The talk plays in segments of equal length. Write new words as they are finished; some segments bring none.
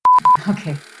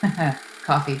Ok.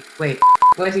 Coffee. Wait.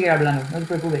 Voy a seguir hablando, no te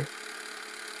preocupes.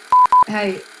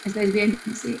 Hi, ¿estáis bien?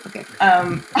 Sí, ok.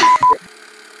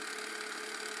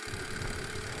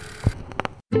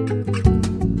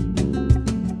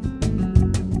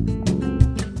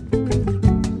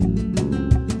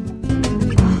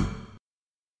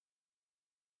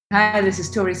 Hi, this is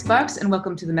Tori Sparks, and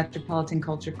welcome to the Metropolitan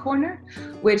Culture Corner,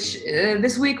 which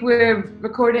this week we're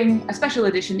recording a special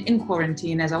edition in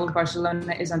quarantine, as all of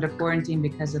Barcelona is under quarantine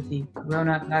because of the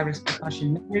coronavirus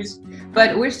precaution measures.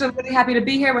 But we're still really happy to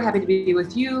be here. We're happy to be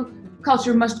with you.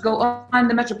 Culture must go on.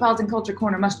 The Metropolitan Culture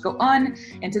Corner must go on.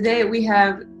 And today we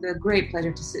have the great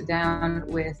pleasure to sit down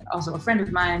with also a friend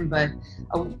of mine, but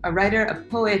a writer, a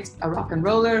poet, a rock and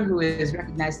roller who is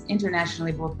recognized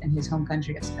internationally both in his home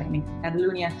country of Spain and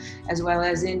Catalonia, as well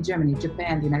as in Germany,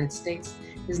 Japan, the United States.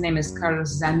 His name is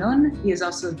Carlos Zanon. He is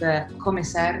also the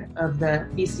comisar of the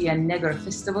BCN Negro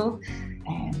Festival.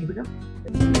 And here we go.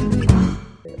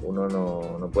 Uno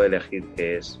no puede elegir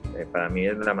qué es. Para mí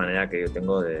es la manera que yo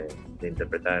tengo de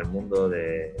interpretar el mundo,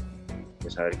 de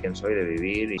saber quién soy, de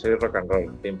vivir. Y soy rock and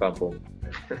roll, pim pam pum.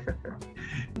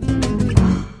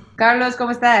 Carlos,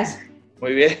 ¿cómo estás?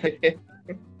 Muy bien.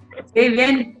 Sí,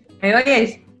 bien. ¿Me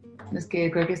oyes? Es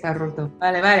que creo que está roto.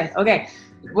 Vale, ok.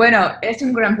 Bueno, es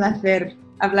un gran placer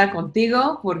hablar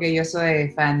contigo porque yo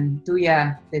soy fan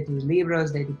tuya, de tus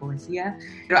libros, de tu poesía.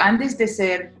 Pero antes de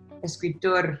ser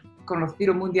escritor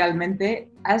conocido mundialmente,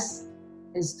 has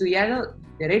estudiado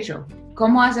Derecho.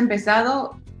 ¿Cómo has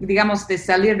empezado, digamos, de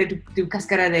salir de tu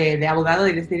cáscara de abogado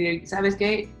y decir, ¿sabes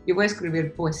qué? Yo voy a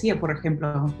escribir poesía, por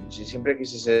ejemplo. Sí, siempre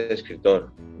quise ser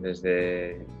escritor.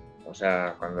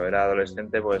 Cuando era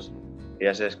adolescente, pues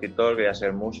quería ser escritor, quería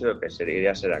ser músico,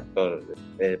 quería ser actor.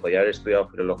 Podía haber estudiado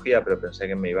filología, pero pensé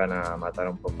que me iban a matar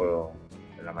un poco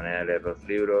en la manera de leer los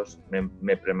libros.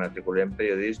 Me prematriculé en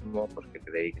periodismo porque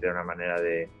creí que era una manera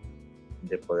de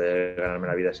poder ganarme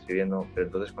la vida escribiendo, pero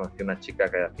entonces conocí a una chica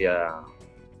que hacía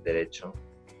Derecho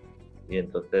y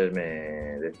entonces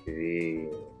me decidí,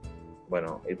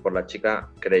 ir por la chica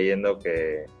creyendo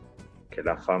que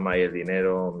la fama y el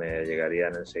dinero me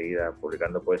llegarían enseguida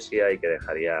publicando poesía y que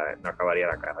no acabaría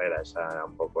la carrera. Ese era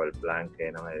un poco el plan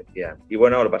que no me decían. Y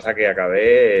bueno, lo que pasa es que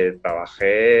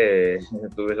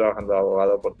estuve trabajando de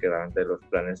abogado porque realmente los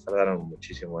planes tardaron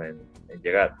muchísimo en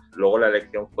llegar. Luego la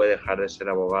elección fue dejar de ser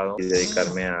abogado y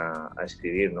dedicarme a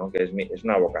escribir, ¿no? Que es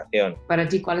una vocación. Para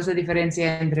ti, ¿cuál es la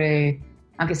diferencia entre,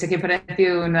 aunque sé que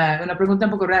parece una pregunta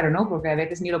un poco rara, ¿no? Porque a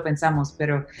veces ni lo pensamos,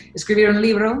 pero escribir un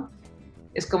libro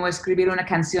 ¿es como escribir una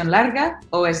canción larga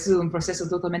o es un proceso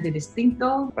totalmente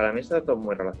distinto? Para mí está todo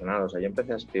muy relacionado. Yo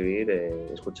empecé a escribir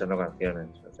escuchando canciones.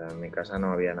 En mi casa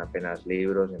no habían apenas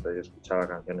libros, entonces yo escuchaba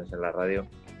canciones en la radio.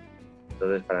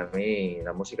 Entonces, para mí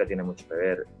la música tiene mucho que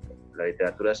ver. La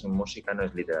literatura sin música no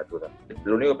es literatura.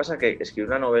 Lo único que pasa es que escribir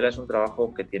una novela es un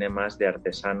trabajo que tiene más de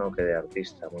artesano que de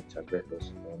artista muchas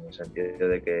veces, en el sentido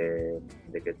de que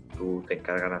tú te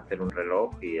encargan de hacer un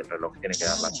reloj y el reloj tiene que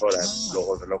dar las horas.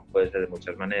 Luego el reloj puede ser de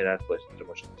muchas maneras, puede ser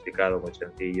muy sofisticado, muy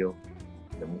sencillo,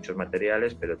 de muchos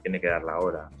materiales, pero tiene que dar la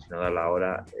hora. Si no da la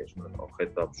hora es un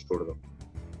objeto absurdo.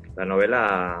 La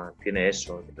novela tiene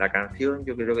eso. La canción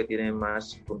yo creo que tiene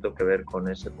más punto que ver con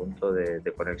ese punto de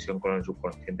conexión con el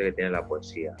subconsciente que tiene la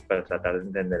poesía, para tratar de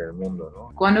entender el mundo,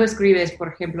 ¿no? Cuando escribes, por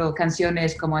ejemplo,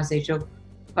 canciones como has hecho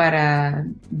para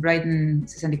Brighton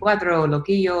 64 o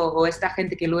Loquillo o esta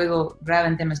gente que luego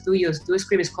graban temas tuyos, ¿tú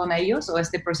escribes con ellos o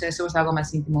este proceso es algo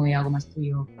más íntimo y algo más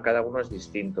tuyo? Cada uno es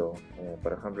distinto.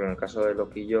 Por ejemplo, en el caso de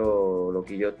Loquillo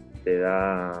te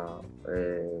da...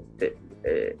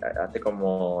 hace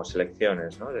como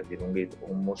selecciones, ¿no? Es decir,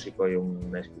 un músico y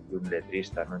un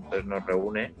letrista, ¿no? Entonces nos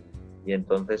reúne y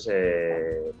entonces,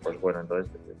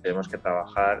 entonces tenemos que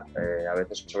trabajar a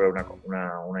veces sobre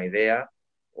una idea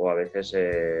o a veces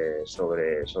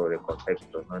sobre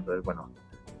conceptos, ¿no? Entonces,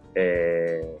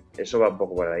 eso va un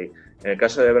poco por ahí. En el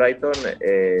caso de Brighton,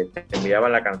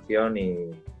 enviaban la canción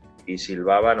y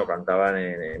silbaban o cantaban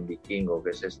en vikingo, que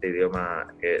es este idioma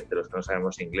de los que no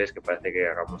sabemos inglés, que parece que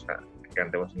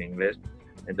cantemos en inglés.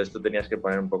 Entonces tú tenías que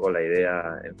poner un poco la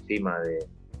idea encima de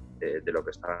lo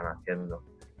que estaban haciendo.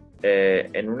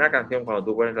 En una canción, cuando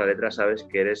tú pones la letra, sabes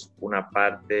que eres una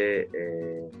parte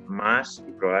más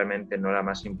y probablemente no la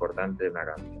más importante de una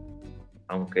canción.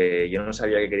 Aunque yo no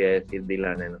sabía qué quería decir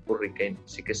Dylan en Hurricane,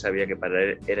 sí que sabía que para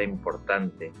él era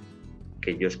importante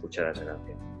que yo escuchara esa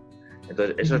canción.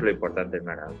 Entonces, eso es lo importante en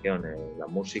una canción, la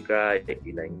música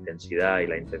y la intensidad y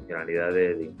la intencionalidad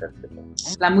de interpretar.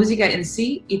 La música en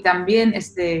sí y también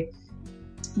este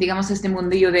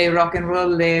mundillo de rock and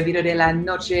roll, de vida de la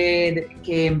noche,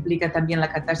 que implica también la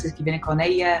catarsis que viene con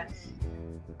ella.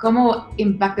 ¿Cómo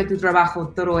impacta tu trabajo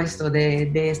todo esto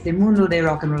de este mundo de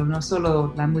rock and roll, no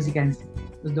solo la música en sí,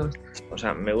 los dos? O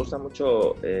sea, me gusta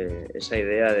mucho esa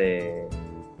idea de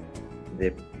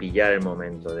pillar el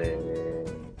momento, de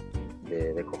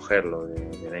cogerlo,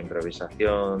 de la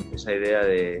improvisación, esa idea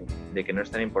de que no es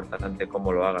tan importante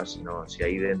cómo lo hagas, sino si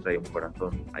ahí dentro hay un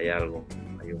corazón, hay algo,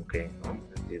 hay un qué, ¿no?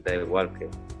 Es decir, da igual, que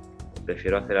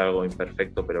prefiero hacer algo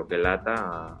imperfecto pero que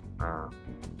lata a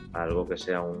algo que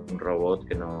sea un robot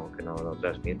que no lo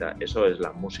transmita. Eso es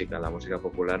la música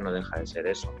popular no deja de ser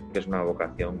eso, que es una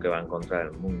vocación que va en contra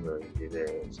del mundo, es decir,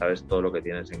 sabes todo lo que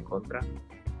tienes en contra,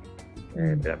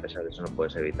 pero a pesar de eso no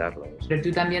puedes evitarlo. Pero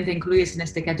tú también te incluyes en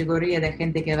esta categoría de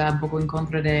gente que va un poco en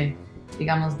contra de,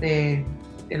 digamos, de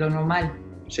lo normal.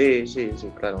 Sí,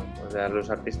 claro. O sea, los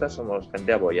artistas somos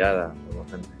gente abollada,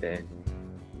 somos gente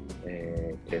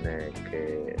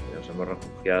que nos hemos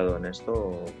refugiado en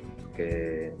esto,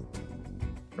 que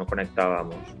no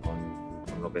conectábamos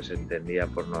con lo que se entendía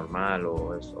por normal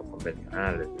o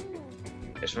convencional.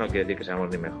 Eso no quiere decir que seamos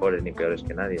ni mejores ni peores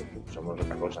que nadie, somos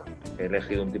otra cosa. He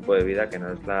elegido un tipo de vida que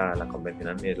no es la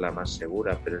convencional ni es la más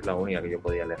segura, pero es la única que yo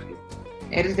podía elegir.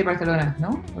 Eres de Barcelona,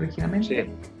 ¿no? Originalmente.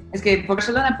 Sí. Es que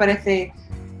Barcelona parece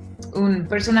un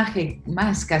personaje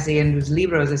más casi en los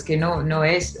libros, es que no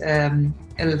es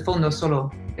el fondo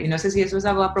solo. Y no sé si eso es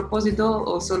algo a propósito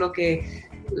o solo que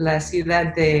la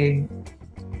ciudad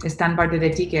es tan parte de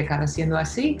ti que acaba siendo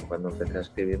así. Cuando empecé a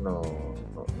escribir no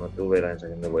tuve la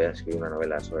sensación de voy a escribir una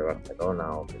novela sobre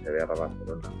Barcelona o que se vea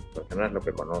Barcelona. Barcelona es lo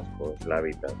que conozco, es el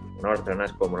hábitat. Una Barcelona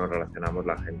es cómo nos relacionamos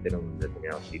la gente en un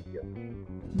determinado sitio.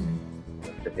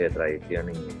 Una especie de tradición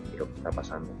y lo que está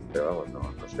pasando. Pero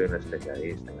vamos, no soy un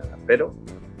especialista en nada. Pero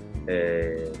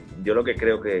yo lo que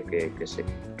creo que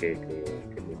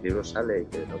en mis libros sale y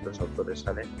que en otros autores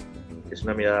sale, es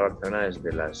una mirada a Barcelona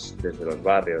desde los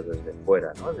barrios, desde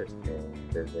fuera, ¿no?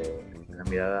 Desde una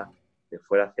mirada de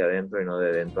fuera hacia adentro y no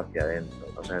de dentro hacia adentro.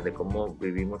 O sea, de cómo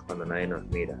vivimos cuando nadie nos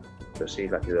mira. Pero sí,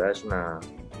 la ciudad es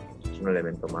un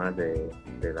elemento más de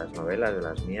las novelas, de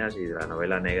las mías y de la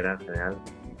novela negra en general.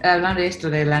 Hablando de esto,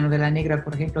 de la novela negra,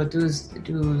 por ejemplo,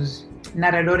 tus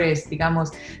narradores,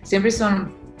 digamos, siempre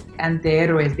son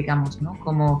antihéroes, digamos, ¿no?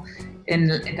 Como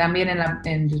también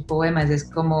en tus poemas es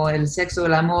como el sexo,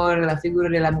 el amor, la figura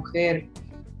de la mujer,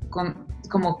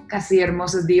 como casi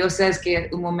hermosas diosas que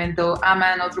un momento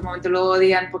aman, otro momento lo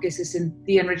odian porque se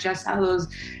sentían rechazados.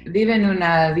 Viven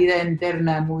una vida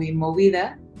interna muy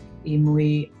movida y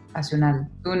muy pasional.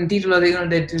 Un título de uno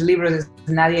de tus libros es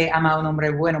Nadie ama a un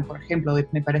hombre bueno, por ejemplo, y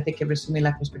me parece que resume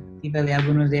la perspectiva de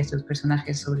algunos de estos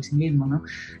personajes sobre sí mismos, ¿no?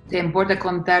 ¿Te importa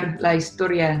contar la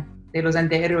historia de los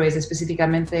antihéroes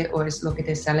específicamente o es lo que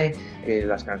te sale?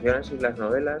 Las canciones y las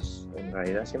novelas en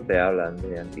realidad siempre hablan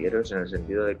de antihéroes en el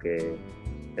sentido de que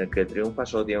el que triunfa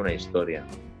solo tiene una historia,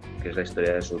 que es la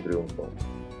historia de su triunfo,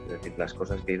 es decir, las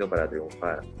cosas que hizo para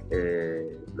triunfar.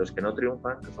 Los que no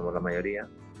triunfan, que somos la mayoría,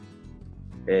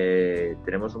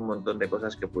 tenemos un montón de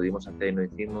cosas que pudimos hacer y no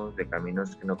hicimos, de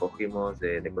caminos que no cogimos,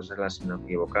 de cosas a las que nos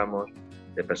equivocamos,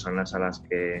 de personas a las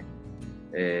que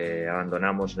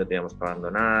abandonamos y no teníamos que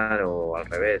abandonar o al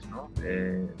revés, ¿no?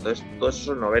 Entonces, todas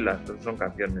eso son novelas, todas son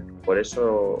canciones. Por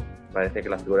eso parece que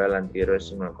la figura del antihéroe es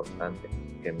una constante.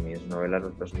 Que en mis novelas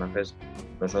los personajes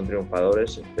no son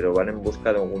triunfadores, pero van en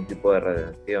busca de algún tipo de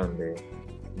redención,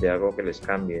 de algo que les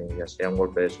cambie, ya sea un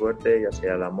golpe de suerte, ya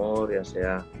sea el amor, ya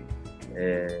sea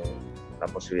la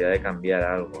posibilidad de cambiar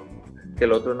algo. Que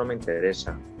el otro no me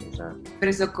interesa. O sea, por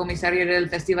eso comisario del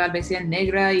Festival Bestia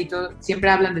Negra y todo, siempre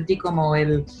hablan de ti como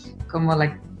en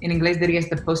inglés dirías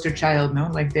the poster child,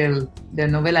 ¿no? De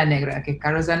novela negra, que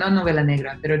Carlos Zanón novela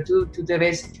negra, pero tú te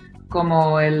ves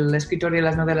como el escritor de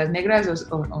las novelas negras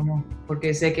o no,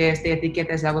 porque sé que esta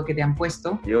etiqueta es algo que te han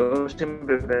puesto. Yo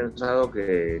siempre he pensado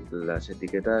que las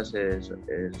etiquetas es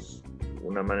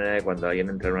una manera de cuando alguien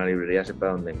entra en una librería sepa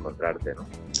dónde encontrarte, ¿no?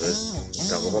 Entonces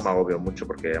tampoco me agobio mucho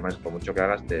porque además por mucho que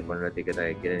hagas te ponen la etiqueta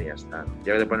que quieren y ya está, ¿no?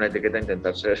 Ya que te ponen la etiqueta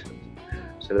intentar ser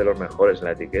de los mejores en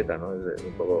la etiqueta, ¿no? Es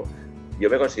un poco... Yo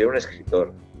me considero un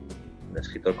escritor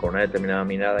con una determinada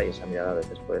mirada y esa mirada a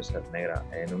veces puede ser negra,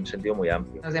 en un sentido muy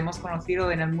amplio. Nos hemos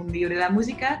conocido en el mundillo de la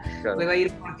música, claro. Luego a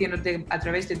ir conociéndote a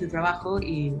través de tu trabajo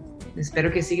y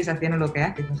espero que sigues haciendo lo que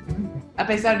haces. A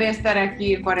pesar de estar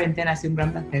aquí en cuarentena, ha sido un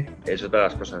gran placer. Es otra de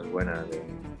las cosas buenas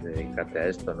de dedicarte a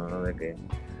esto, ¿no? De que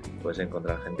puedes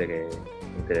encontrar gente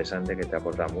interesante que te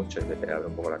aporta mucho y que te abre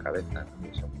un poco la cabeza, ¿no?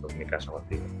 Eso es mi caso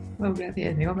contigo. Bueno,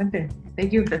 gracias, igualmente.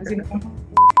 Thank you.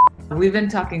 We've been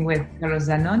talking with Carlos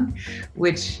Zanón,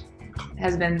 which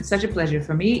has been such a pleasure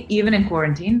for me, even in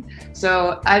quarantine.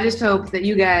 So I just hope that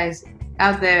you guys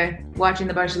out there watching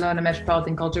the Barcelona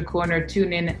Metropolitan Culture Corner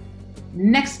tune in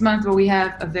next month, where we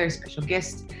have a very special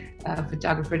guest,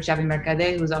 photographer Xavi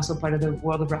Mercade, who's also part of the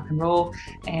world of rock and roll.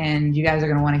 And you guys are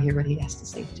going to want to hear what he has to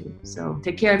say too. So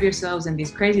take care of yourselves in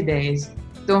these crazy days.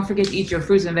 Don't forget to eat your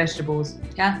fruits and vegetables.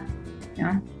 Yeah?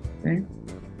 Yeah? Right?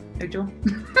 Rachel?